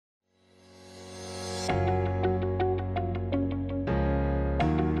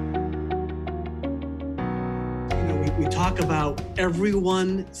talk about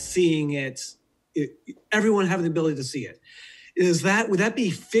everyone seeing it, everyone having the ability to see it. Would that be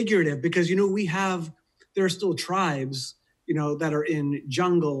figurative? Because, there are still tribes, that are in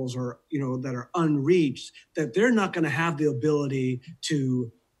jungles or, that are unreached, that they're not going to have the ability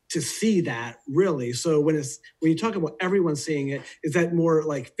to see that really. So when you talk about everyone seeing it, is that more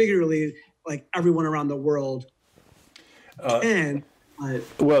like figuratively, like everyone around the world can?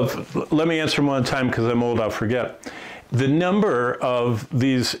 Well, let me answer one time because I'm old, I'll forget. The number of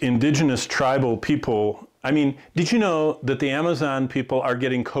these indigenous tribal people, I mean, did you know that the Amazon people are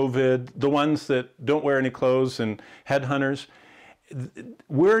getting COVID, the ones that don't wear any clothes and headhunters?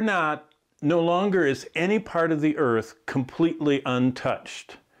 No longer is any part of the earth completely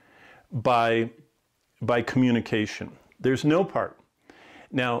untouched by communication. There's no part.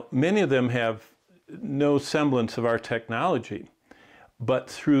 Now, many of them have no semblance of our technology, but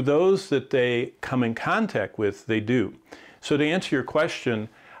through those that they come in contact with, they do. So to answer your question,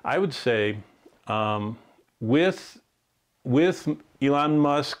 I would say with Elon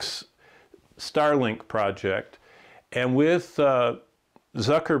Musk's Starlink project and with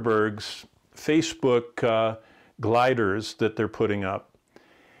Zuckerberg's Facebook gliders that they're putting up,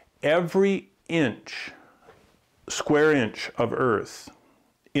 every square inch of Earth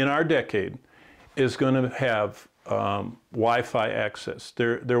in our decade is going to have Wi-Fi access.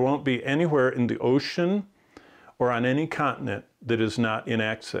 There won't be anywhere in the ocean or on any continent that is not in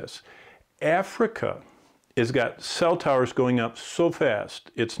access. Africa has got cell towers going up so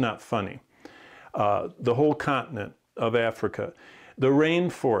fast, it's not funny. The whole continent of Africa, the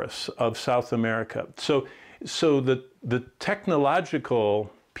rainforests of South America. So the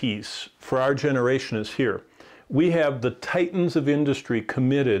technological piece for our generation is here. We have the titans of industry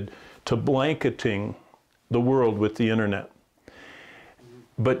committed to blanketing the world with the internet.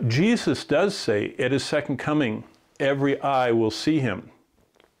 But Jesus does say at his second coming, every eye will see him.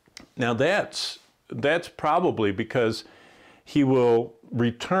 Now that's probably because he will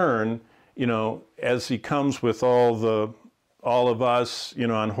return, as he comes with all of us,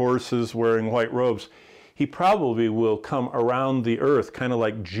 on horses wearing white robes. He probably will come around the earth, kind of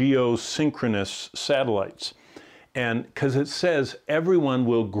like geosynchronous satellites. And because it says everyone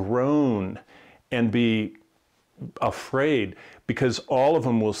will groan and be afraid because all of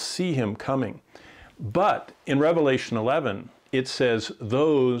them will see him coming. But in Revelation 11, it says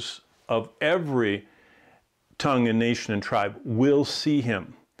those of every tongue and nation and tribe will see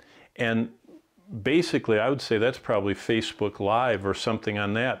him. And basically, I would say that's probably Facebook Live or something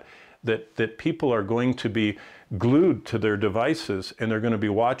on that people are going to be glued to their devices and they're going to be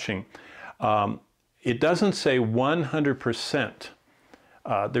watching. It doesn't say 100%.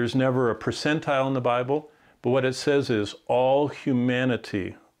 There's never a percentile in the Bible, but what it says is all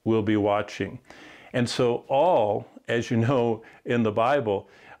humanity will be watching. And so all, as you know in the Bible,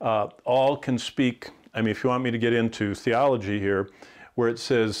 all can speak. I mean, if you want me to get into theology here, where it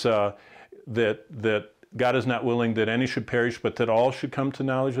says that God is not willing that any should perish, but that all should come to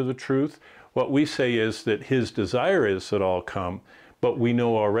knowledge of the truth. What we say is that his desire is that all come, but we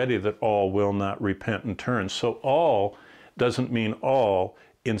know already that all will not repent and turn. So all doesn't mean all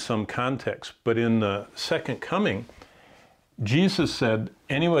in some context, but in the second coming, Jesus said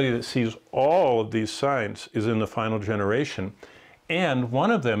anybody that sees all of these signs is in the final generation. And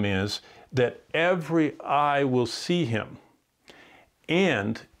one of them is that every eye will see him.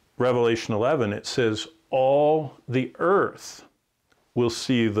 And Revelation 11, it says all the earth will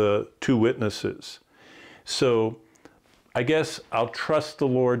see the two witnesses. So I guess I'll trust the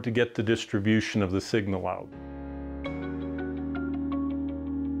Lord to get the distribution of the signal out.